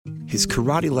his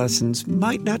karate lessons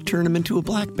might not turn him into a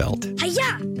black belt.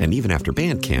 Hi-ya! And even after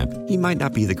band camp, he might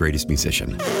not be the greatest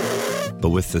musician.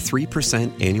 But with the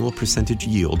 3% annual percentage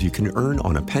yield you can earn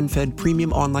on a PenFed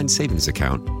premium online savings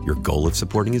account, your goal of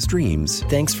supporting his dreams...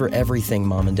 Thanks for everything,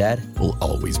 Mom and Dad. ...will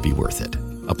always be worth it.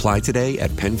 Apply today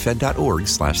at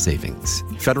PenFed.org/savings.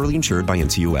 Federally insured by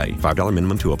NCUA. $5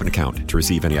 minimum to open account. To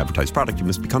receive any advertised product, you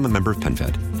must become a member of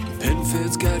PenFed.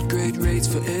 PenFed's got great rates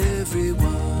for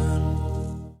everyone.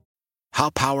 How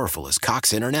powerful is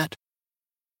Cox Internet?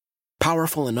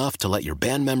 Powerful enough to let your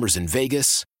band members in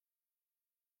Vegas,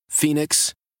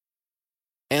 Phoenix,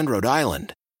 and Rhode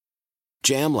Island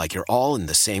jam like you're all in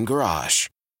the same garage.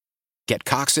 Get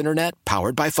Cox Internet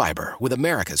powered by fiber with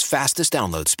America's fastest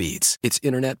download speeds. It's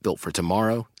internet built for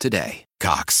tomorrow, today.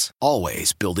 Cox,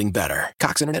 always building better.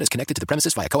 Cox Internet is connected to the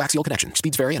premises via coaxial connection.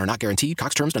 Speeds vary and are not guaranteed.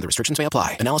 Cox terms and other restrictions may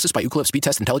apply. Analysis by Ookla Speed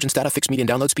Test Intelligence Data. Fixed median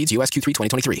download speeds. US Q3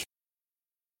 2023.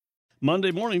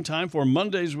 Monday morning, time for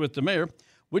Mondays with the Mayor.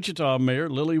 Wichita Mayor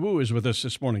Lily Wu is with us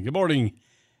this morning. Good morning,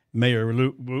 Mayor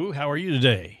Wu. How are you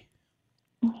today?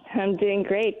 I'm doing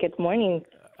great. Good morning,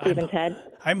 Steve and Ted.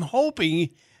 I'm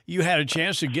hoping you had a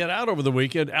chance to get out over the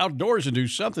weekend outdoors and do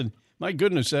something. My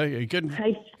goodness, you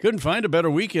couldn't find a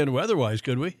better weekend weather-wise,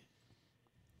 could we?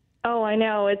 Oh, I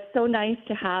know. It's so nice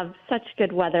to have such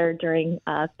good weather during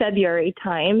February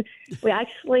time. We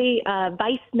actually,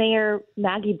 Vice Mayor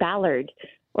Maggie Ballard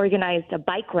organized a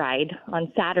bike ride on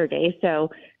Saturday, so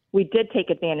we did take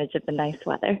advantage of the nice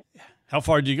weather. How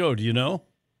far did you go? Do you know?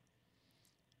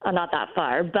 Not that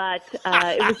far, but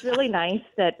it was really nice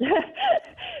that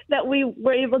that we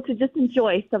were able to just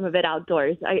enjoy some of it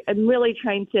outdoors. I'm really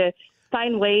trying to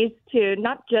find ways to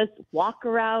not just walk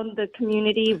around the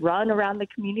community, run around the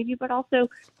community, but also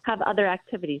have other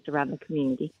activities around the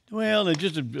community. Well, and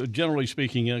just generally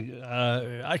speaking,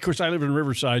 of course, I live in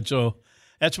Riverside, so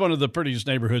that's one of the prettiest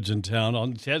neighborhoods in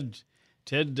town.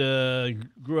 Ted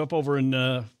grew up over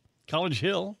in College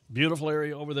Hill, beautiful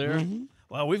area over there. Mm-hmm.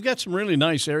 Well, we've got some really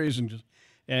nice areas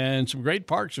and some great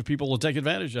parks if people will take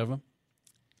advantage of them.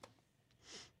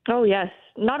 Oh, yes.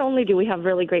 Not only do we have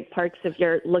really great parks if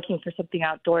you're looking for something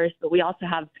outdoors, but we also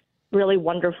have really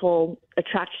wonderful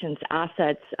attractions,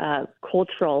 assets,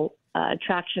 cultural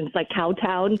attractions like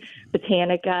Cowtown,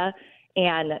 Botanica.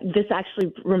 And this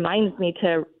actually reminds me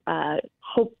to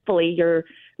hopefully your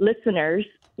listeners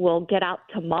will get out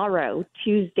tomorrow,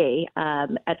 Tuesday,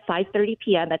 at 5:30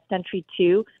 p.m. at Century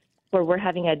 2, where we're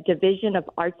having a Division of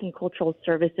Arts and Cultural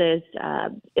Services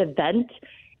event.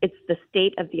 It's the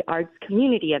State of the Arts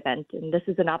Community event, and this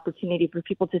is an opportunity for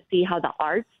people to see how the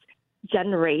arts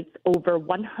generates over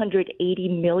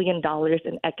 $180 million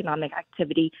in economic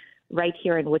activity right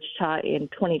here in Wichita in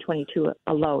 2022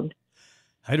 alone.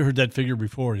 I'd heard that figure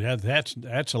before. Yeah,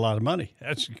 that's a lot of money.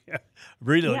 That's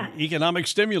really economic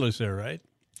stimulus there, right?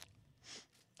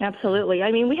 Absolutely.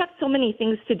 I mean, we have so many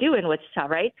things to do in Wichita,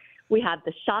 right? We had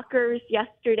the Shockers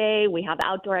yesterday. We have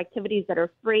outdoor activities that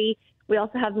are free. We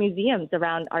also have museums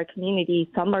around our community.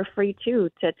 Some are free, too,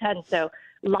 to attend. So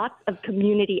lots of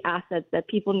community assets that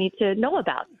people need to know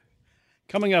about.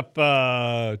 Coming up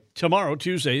tomorrow,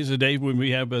 Tuesday, is the day when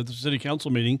we have the city council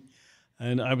meeting.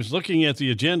 And I was looking at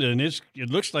the agenda, and it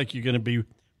looks like you're going to be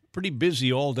pretty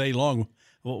busy all day long.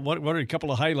 What are a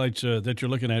couple of highlights that you're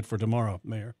looking at for tomorrow,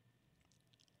 Mayor?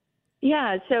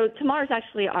 Yeah, so tomorrow's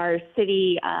actually our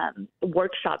city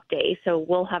workshop day, so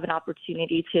we'll have an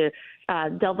opportunity to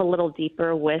delve a little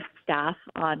deeper with staff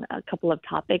on a couple of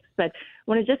topics. But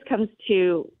when it just comes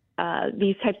to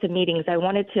these types of meetings, I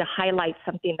wanted to highlight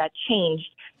something that changed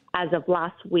as of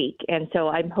last week. And so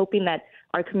I'm hoping that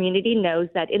our community knows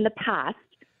that in the past,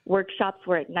 workshops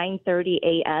were at 9:30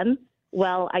 a.m.,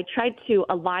 Well, I tried to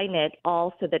align it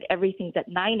all so that everything's at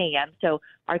 9 a.m. So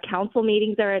our council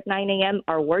meetings are at 9 a.m.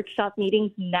 Our workshop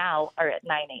meetings now are at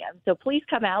 9 a.m. So please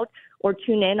come out or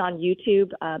tune in on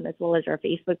YouTube as well as our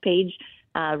Facebook page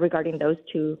regarding those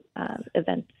two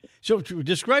events. So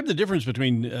describe the difference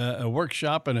between a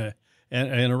workshop and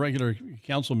a regular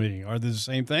council meeting. Are they the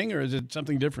same thing or is it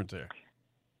something different there?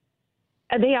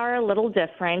 They are a little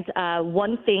different.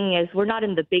 One thing is we're not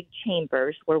in the big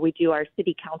chambers where we do our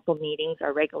city council meetings,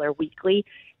 our regular weekly.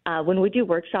 When we do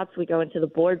workshops, we go into the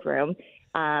boardroom.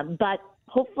 But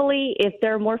hopefully, if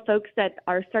there are more folks that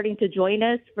are starting to join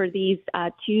us for these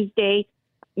Tuesday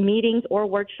meetings or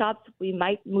workshops, we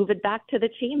might move it back to the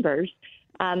chambers.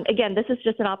 Again, this is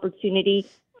just an opportunity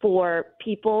for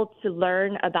people to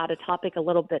learn about a topic a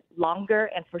little bit longer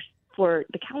and for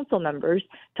the council members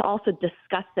to also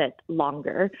discuss it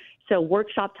longer. So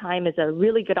workshop time is a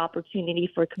really good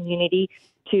opportunity for community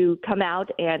to come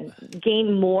out and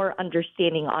gain more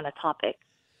understanding on a topic.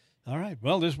 All right.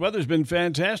 Well, this weather's been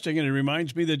fantastic, and it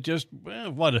reminds me that just,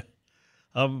 I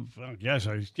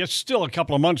guess still a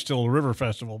couple of months till the River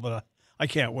Festival, but I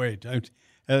can't wait.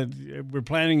 We're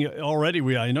planning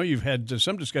already. I know you've had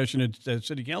some discussion at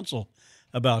City Council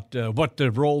about what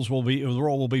the role will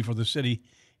be for the city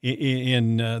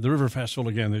in the River Festival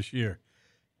again this year.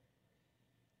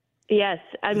 Yes.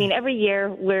 I mean, every year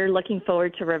we're looking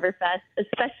forward to Riverfest,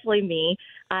 especially me.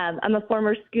 I'm a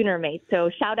former schooner mate, so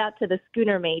shout out to the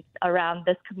schooner mates around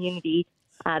this community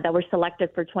that were selected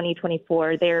for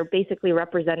 2024. They're basically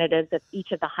representatives of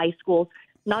each of the high schools,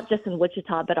 not just in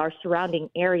Wichita, but our surrounding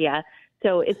area.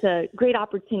 So it's a great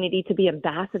opportunity to be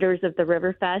ambassadors of the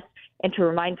Riverfest and to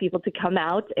remind people to come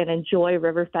out and enjoy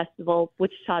River Festival,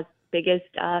 Wichita's biggest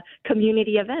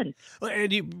community event.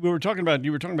 And you were talking about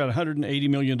 $180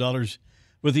 million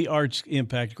with the arts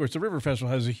impact. Of course, the River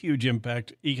Festival has a huge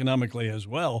impact economically as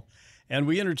well. And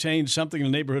we entertained something in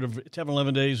the neighborhood of 10,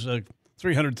 11 days,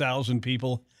 300,000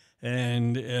 people.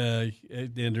 And they're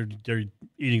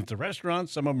eating at the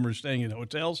restaurants. Some of them are staying in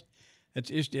hotels.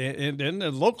 And then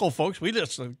the local folks, we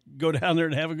just go down there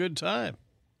and have a good time.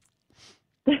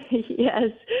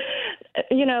 Yes.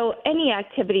 You know, any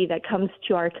activity that comes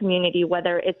to our community,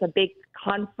 whether it's a big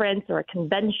conference or a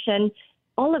convention,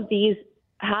 all of these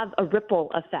have a ripple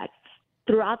effect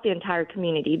throughout the entire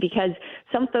community because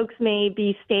some folks may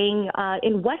be staying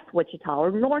in West Wichita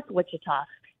or North Wichita,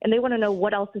 and they want to know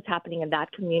what else is happening in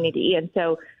that community. And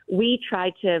so we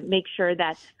try to make sure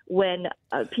that when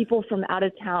people from out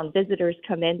of town, visitors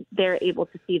come in, they're able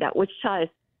to see that. Wichita is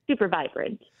super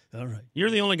vibrant. All right. You're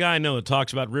the only guy I know that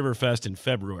talks about Riverfest in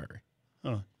February.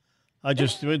 Oh. But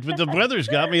the weather's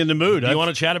got me in the mood. Do you want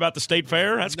to chat about the state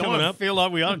fair? That's coming up. I feel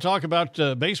like we ought to talk about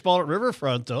baseball at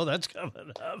Riverfront, though. That's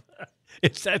coming up.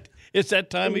 It's that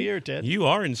time of year, Ted. You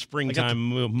are in springtime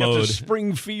mode. Got the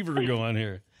spring fever going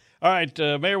here. All right,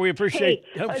 Mayor, we appreciate.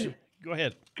 Go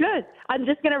ahead. Good. I'm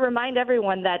just going to remind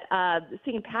everyone that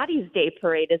St. Patty's Day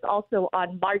Parade is also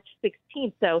on March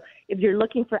 16th. So if you're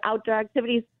looking for outdoor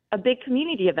activities, a big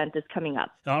community event is coming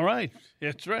up. All right.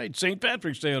 That's right. St.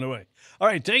 Patrick's Day on the way. All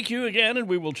right. Thank you again, and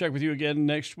we will check with you again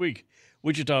next week.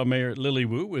 Wichita Mayor Lily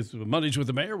Wu with Mondays with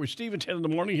the Mayor with Steve at 10 in the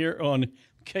morning here on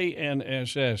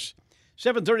KNSS.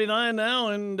 7:39 now,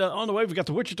 and on the way, we've got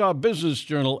the Wichita Business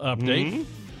Journal update.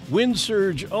 Mm-hmm. Wind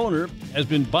Surge owner has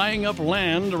been buying up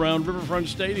land around Riverfront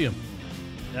Stadium.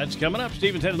 That's coming up.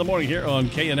 Steve at 10 in the morning here on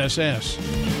KNSS.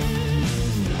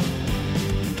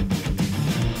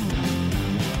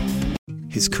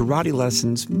 His karate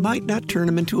lessons might not turn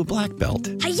him into a black belt.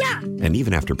 Hi-ya! And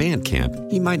even after band camp,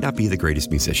 he might not be the greatest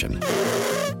musician.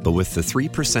 But with the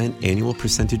 3% annual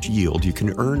percentage yield you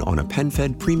can earn on a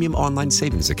PenFed premium online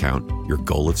savings account, your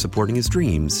goal of supporting his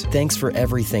dreams... Thanks for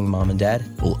everything, Mom and Dad.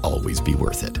 ...will always be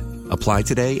worth it. Apply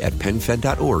today at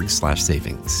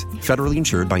PenFed.org/savings. Federally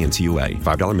insured by NCUA.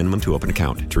 $5 minimum to open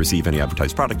account. To receive any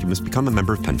advertised product, you must become a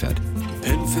member of PenFed.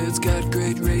 PenFed's got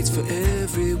great rates for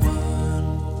everyone.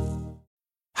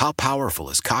 How powerful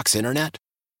is Cox Internet?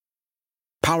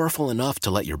 Powerful enough to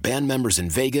let your band members in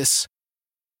Vegas,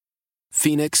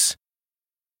 Phoenix,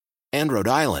 and Rhode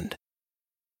Island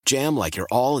jam like you're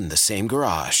all in the same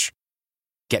garage.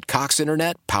 Get Cox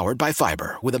Internet powered by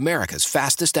fiber with America's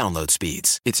fastest download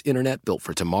speeds. It's internet built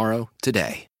for tomorrow,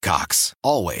 today. Cox,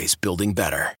 always building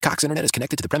better. Cox Internet is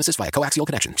connected to the premises via coaxial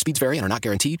connection. Speeds vary and are not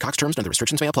guaranteed. Cox terms and other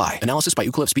restrictions may apply. Analysis by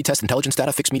Ookla Speed Test Intelligence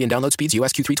Data. Fixed median download speeds.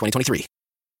 US Q3 2023.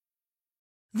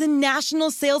 The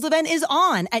national sales event is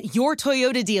on at your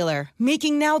Toyota dealer,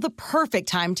 making now the perfect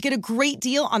time to get a great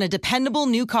deal on a dependable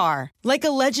new car. Like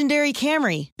a legendary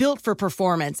Camry, built for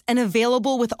performance and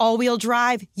available with all-wheel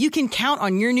drive, you can count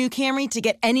on your new Camry to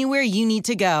get anywhere you need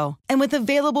to go. And with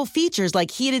available features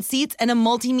like heated seats and a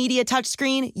multimedia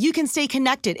touchscreen, you can stay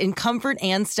connected in comfort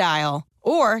and style.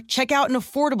 Or check out an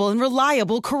affordable and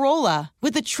reliable Corolla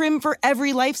with a trim for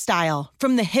every lifestyle.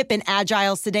 From the hip and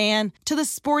agile sedan to the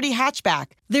sporty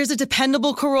hatchback, there's a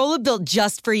dependable Corolla built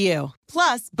just for you.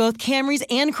 Plus, both Camrys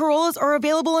and Corollas are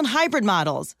available in hybrid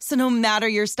models. So no matter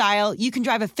your style, you can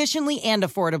drive efficiently and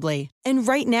affordably. And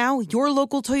right now, your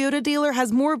local Toyota dealer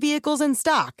has more vehicles in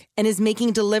stock and is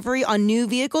making delivery on new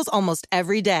vehicles almost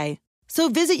every day. So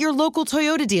visit your local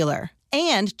Toyota dealer.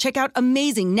 And check out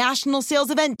amazing national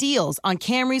sales event deals on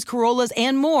Camrys, Corollas,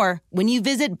 and more when you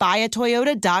visit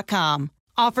buyatoyota.com.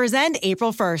 Offers end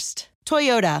April 1st.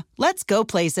 Toyota, let's go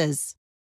places.